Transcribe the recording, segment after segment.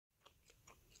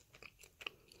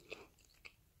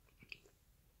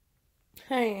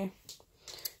Hey,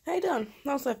 how you doing?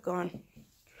 How's life going?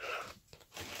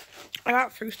 I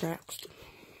got fruit snacks.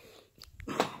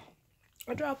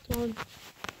 I dropped one.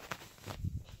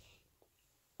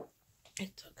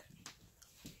 It's okay.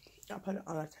 I'll put it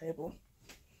on the table.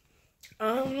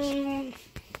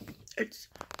 It's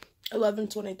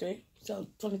 11:23, so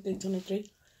 23:23.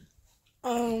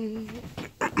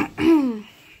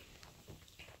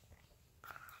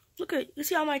 Look at, you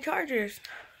see all my chargers.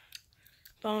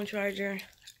 Phone charger,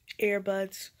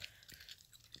 earbuds.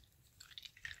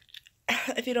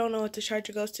 If you don't know what the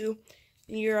charger goes to,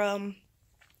 you're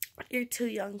too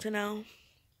young to know.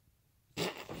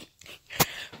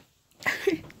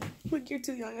 Like, you're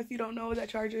too young if you don't know where that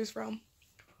charger is from.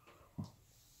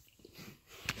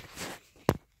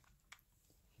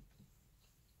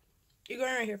 You're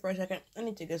going right here for a second. I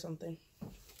need to get something.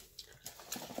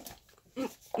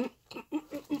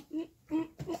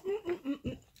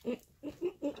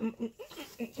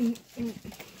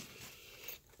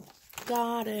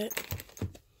 Got it.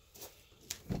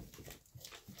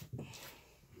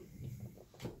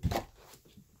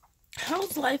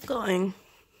 How's life going?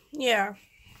 Yeah,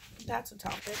 that's a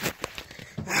topic.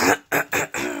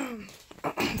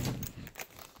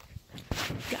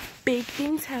 Got big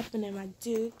things happening, my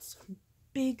dudes.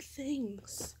 Big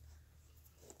things.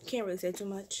 Can't really say too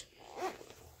much,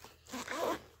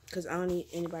 because I don't need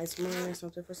anybody's money or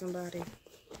something for somebody.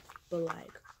 But,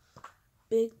 like,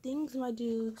 big things, my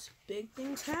dudes. Big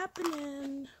things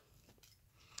happening.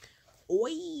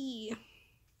 Oi.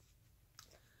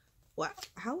 Wow,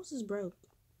 how is this broke?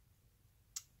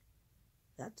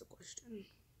 That's a question.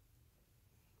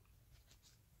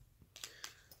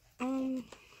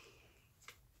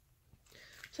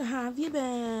 So how have you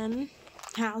been?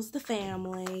 How's the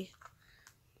family?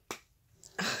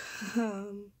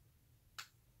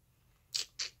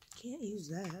 Can't use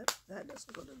that. That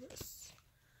doesn't go to this.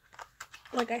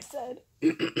 Like I said,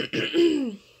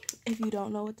 if you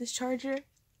don't know what this charger,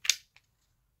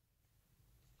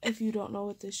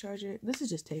 this is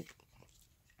just tape.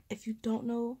 If you don't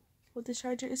know what this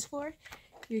charger is for,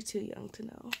 you're too young to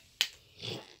know.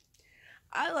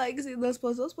 I like seeing those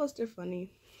posts. Those posts are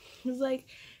funny. It's like,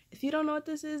 if you don't know what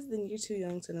this is, then you're too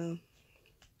young to know.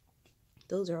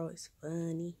 Those are always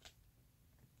funny.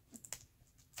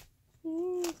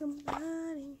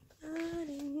 Somebody.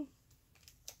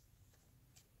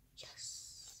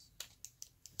 Yes.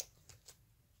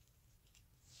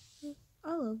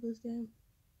 I love this game.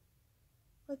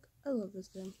 I love this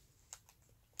game.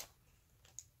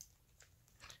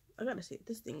 I gotta see if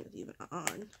this thing is even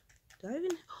on. Do I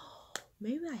even...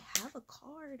 maybe I have a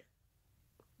card.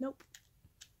 Nope.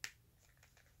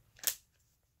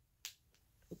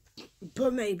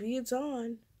 But maybe it's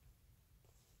on.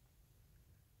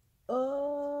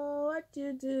 Oh, what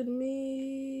you do to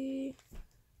me?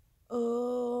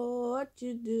 Oh, what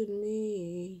you do to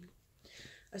me?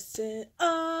 I said,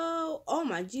 oh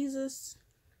my Jesus.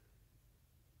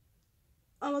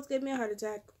 Almost gave me a heart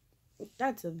attack.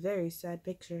 That's a very sad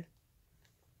picture.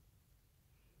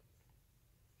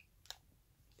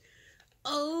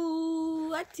 Oh,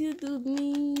 what you do to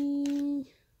me?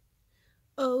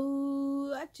 Oh,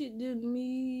 what you do to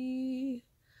me?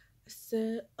 I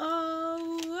said,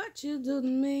 oh, what you do to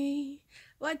me?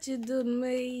 What you do to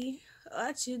me?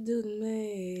 What you do to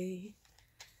me?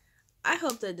 I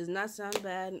hope that does not sound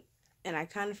bad, and I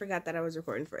kind of forgot that I was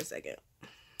recording for a second.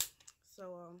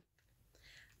 So,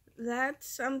 that's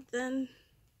something.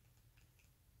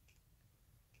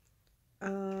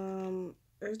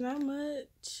 There's not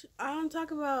much I don't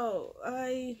talk about.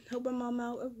 I helped my mom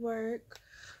out at work.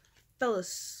 Fell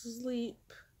asleep.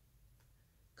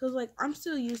 Because, like, I'm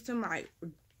still used to my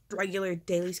regular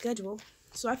daily schedule.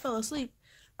 So I fell asleep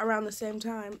around the same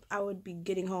time I would be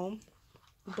getting home.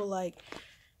 But, like,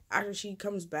 after she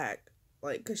comes back,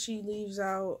 like, because she leaves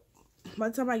out. By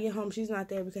the time I get home, she's not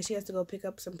there because she has to go pick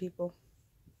up some people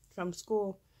from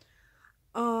school.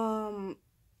 So,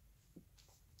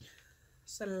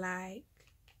 like,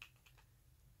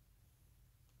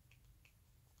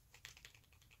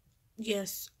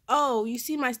 yes. Oh, you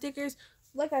see my stickers?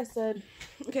 Like I said,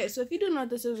 okay, so if you do know what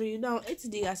this is or you don't, it's a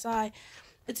DSi.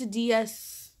 It's a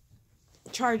DS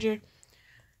charger.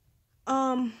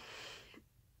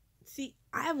 See,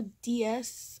 I have a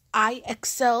DSi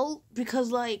XL because,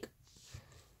 like,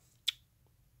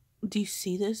 do you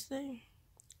see this thing?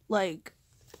 Like,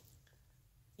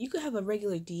 you could have a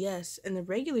regular DS, and the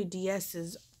regular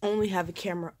DSs only have a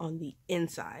camera on the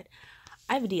inside.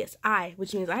 I have a DSi,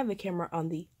 which means I have a camera on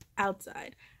the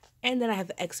outside. And then I have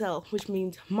the XL, which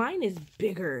means mine is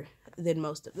bigger than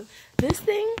most of them. This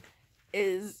thing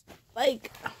is,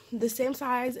 like, the same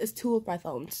size as two of my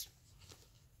phones.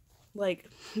 like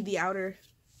the outer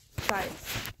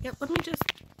sides. Yep, let me just,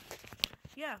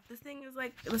 yeah, this thing is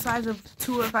like the size of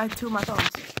two of my thumbs.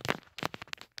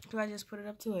 So I just put it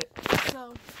up to it.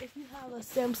 So if you have a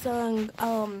Samsung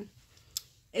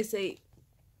S8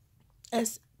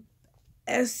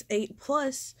 S8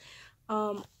 Plus,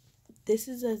 this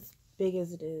is as big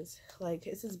as it is. Like,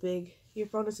 it's as big, your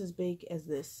phone is as big as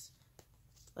this.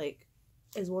 Like,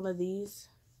 as one of these.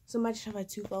 So imagine if I had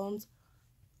two phones.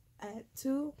 I had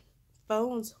two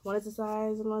phones. One is the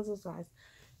size and one is the size.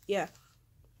 Yeah.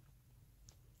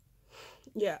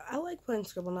 Yeah, I like playing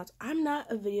Scribble Knots. I'm not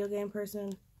a video game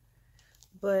person,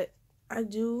 but I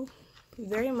do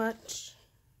very much,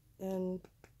 and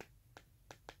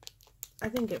I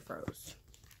think it froze.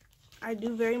 I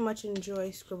do very much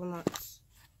enjoy Scribble Knots.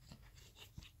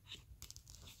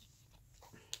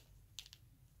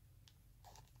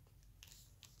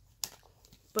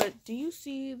 But do you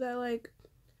see that, like,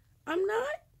 I'm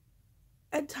not,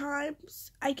 at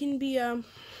times, I can be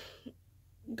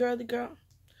girly girl,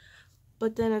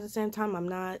 but then at the same time, I'm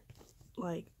not.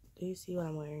 Like, do you see what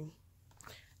I'm wearing?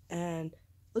 And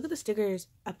look at the stickers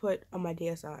I put on my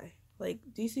DSi. Like,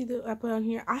 do you see that I put on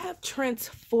here? I have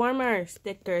Transformer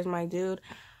stickers, my dude.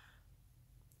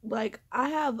 Like, I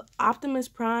have Optimus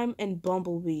Prime and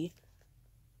Bumblebee.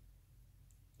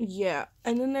 Yeah,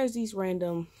 and then there's these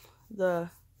random, the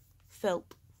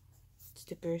felt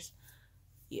stickers.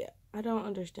 Yeah, I don't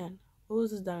understand. What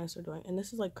was this dinosaur doing? And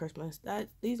this is like Christmas.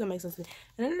 These don't make sense to me.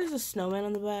 And then there's a snowman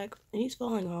on the back, and he's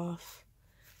falling off.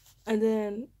 And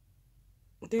then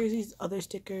there's these other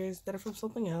stickers that are from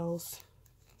something else.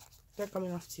 They're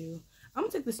coming off too. I'm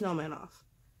gonna take the snowman off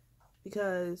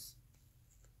because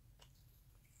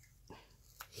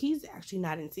he's actually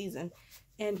not in season,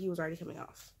 and he was already coming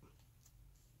off.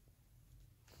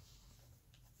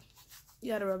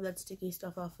 You gotta rub that sticky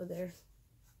stuff off of there.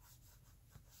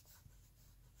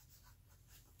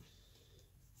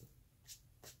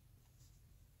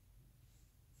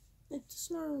 It's a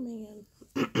snowman.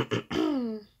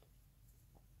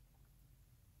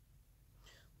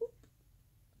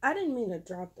 I didn't mean to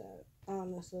drop that,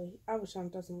 honestly. I was trying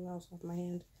to throw something else off my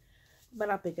hand.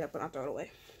 But I'll pick it up and I'll throw it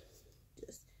away.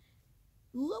 Just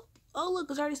look. Oh, look,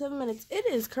 it's already 7 minutes. It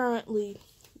is currently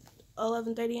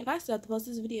 11:30, and I still have to post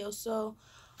this video. So,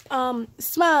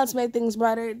 smile to make things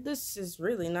brighter. This is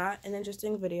really not an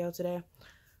interesting video today.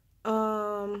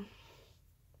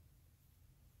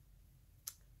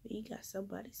 We got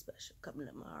somebody special coming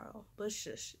tomorrow. But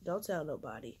shush, don't tell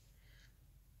nobody.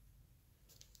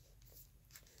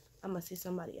 I'm gonna see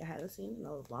somebody I haven't seen in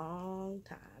a long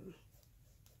time.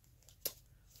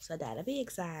 So that'll be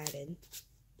exciting.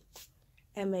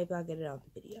 And maybe I'll get it on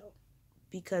the video.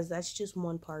 Because that's just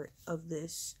one part of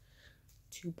this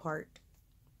 2-part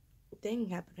thing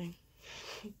happening.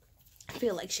 I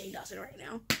feel like Shay Dawson right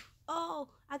now. Oh,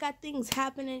 I got things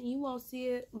happening. You won't see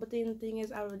it. But then the thing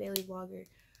is, I'm a daily vlogger.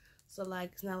 So,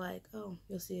 like, it's not like, oh,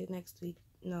 you'll see it next week.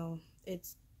 No,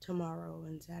 it's tomorrow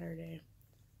and Saturday.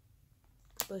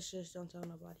 But just don't tell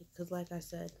nobody. Because, like I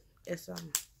said, it's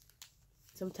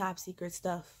some top secret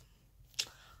stuff.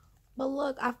 But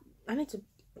look, I need to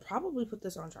probably put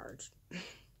this on charge.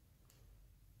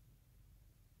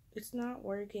 It's not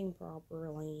working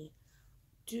properly.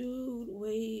 Dude,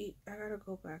 wait. I gotta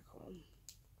go back home.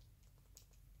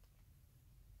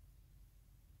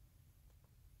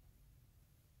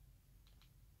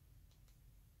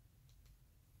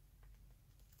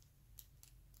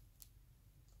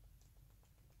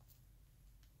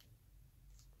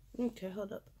 Okay,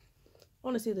 hold up. I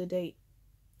want to see the date.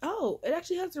 Oh, it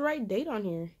actually has the right date on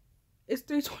here. It's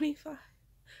 3/25.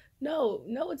 No,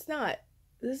 it's not.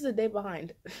 This is a day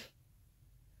behind.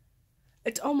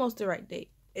 It's almost the right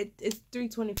date. It's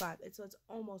 3/25. So it's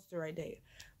almost the right date.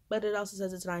 But it also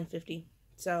says it's 9:50.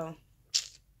 So,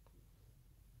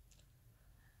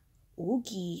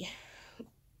 oogie.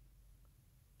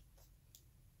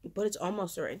 But it's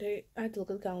almost the right date. I had to look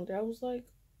at the calendar. I was like,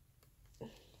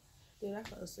 dude, I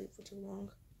fell asleep for too long.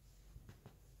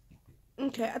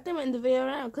 Okay, I think I'm in the video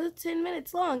now because it's 10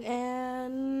 minutes long.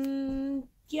 And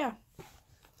yeah.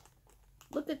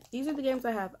 Look at, these are the games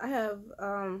I have. I have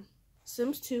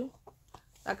Sims 2.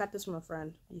 I got this from a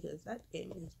friend because that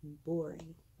game is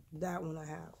boring. That one I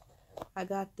have. I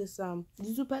got this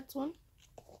Zuzu Pets one.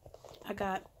 I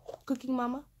got Cooking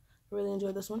Mama. I really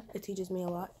enjoy this one. It teaches me a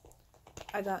lot.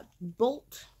 I got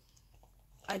Bolt.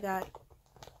 I got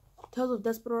Tales of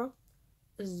Despero.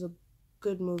 This is a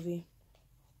good movie.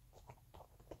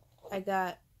 I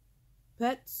got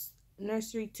Pets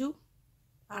Nursery 2.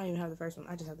 I don't even have the first one.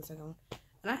 I just have the second one.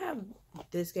 And I have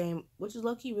this game, which is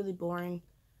low-key really boring.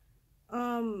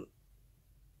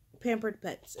 pampered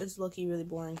pets. It's low-key really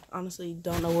boring. Honestly,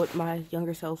 don't know what my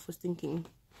younger self was thinking.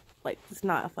 Like, it's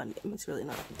not a fun game. It's really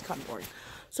not. It's kind of boring.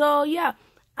 So, yeah.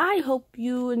 I hope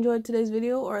you enjoyed today's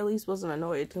video, or at least wasn't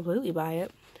annoyed completely by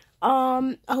it.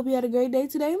 I hope you had a great day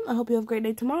today. I hope you have a great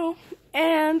day tomorrow.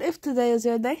 And if today is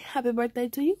your day, happy birthday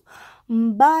to you.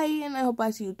 Bye, and I hope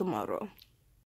I see you tomorrow.